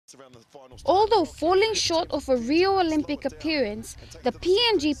Although falling short of a Rio Olympic appearance, the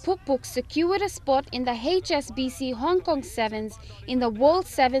PNG Pukpuks secured a spot in the HSBC Hong Kong Sevens in the World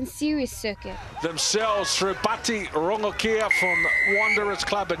Sevens Series circuit. Themselves through Bati Rongokia from Wanderers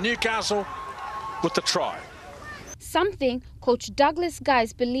Club in Newcastle with the try. Something Coach Douglas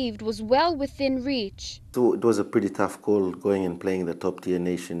Guise believed was well within reach. So it was a pretty tough call going and playing the top tier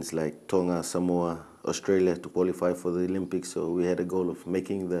nations like Tonga, Samoa, Australia to qualify for the Olympics. So we had a goal of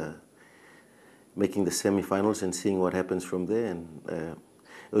making the semi-finals and seeing what happens from there. And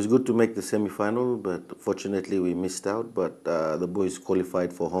it was good to make the semi-final, but fortunately we missed out. But the boys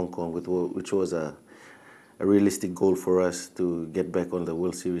qualified for Hong Kong, which was a realistic goal for us to get back on the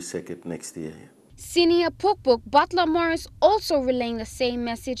World Series circuit next year. Senior Pukpuk Butler Morris also relaying the same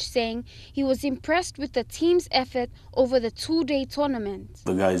message, saying he was impressed with the team's effort over the two-day tournament.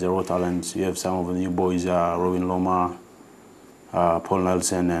 The guys are raw talents. You have some of the new boys, Robin Loma, Paul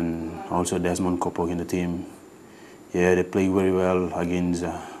Nelson, and also Desmond Kopok in the team. Yeah, they play very well against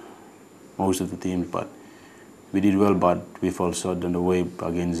most of the teams, but we did well, but we fell short on the way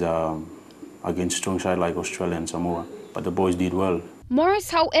against strong side like Australia and Samoa. But the boys did well.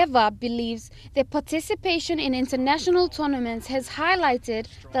 Morris, however, believes their participation in international tournaments has highlighted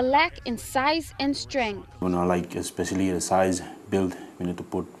the lack in size and strength. You know, like especially the size build, we need to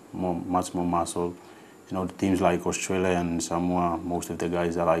put much more muscle. You know, the teams like Australia and Samoa, most of the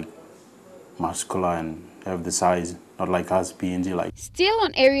guys are like muscular and have the size, not like us, PNG. Like. Still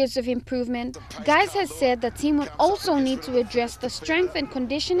on areas of improvement, Guise has said the team would also need to address the strength and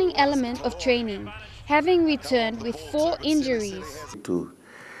conditioning element of training, having returned with 4 injuries. To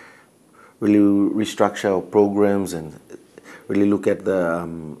really restructure our programs and really look at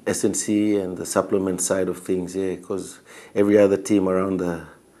the S&C and the supplement side of things, yeah, because every other team around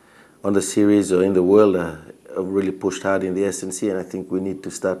on the series or in the world have really pushed hard in the S&C, and I think we need to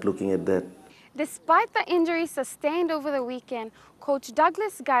start looking at that. Despite the injuries sustained over the weekend, Coach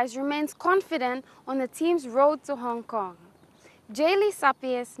Douglas Guise remains confident on the team's road to Hong Kong. Jaylee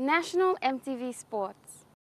Sapies, National MTV Sports.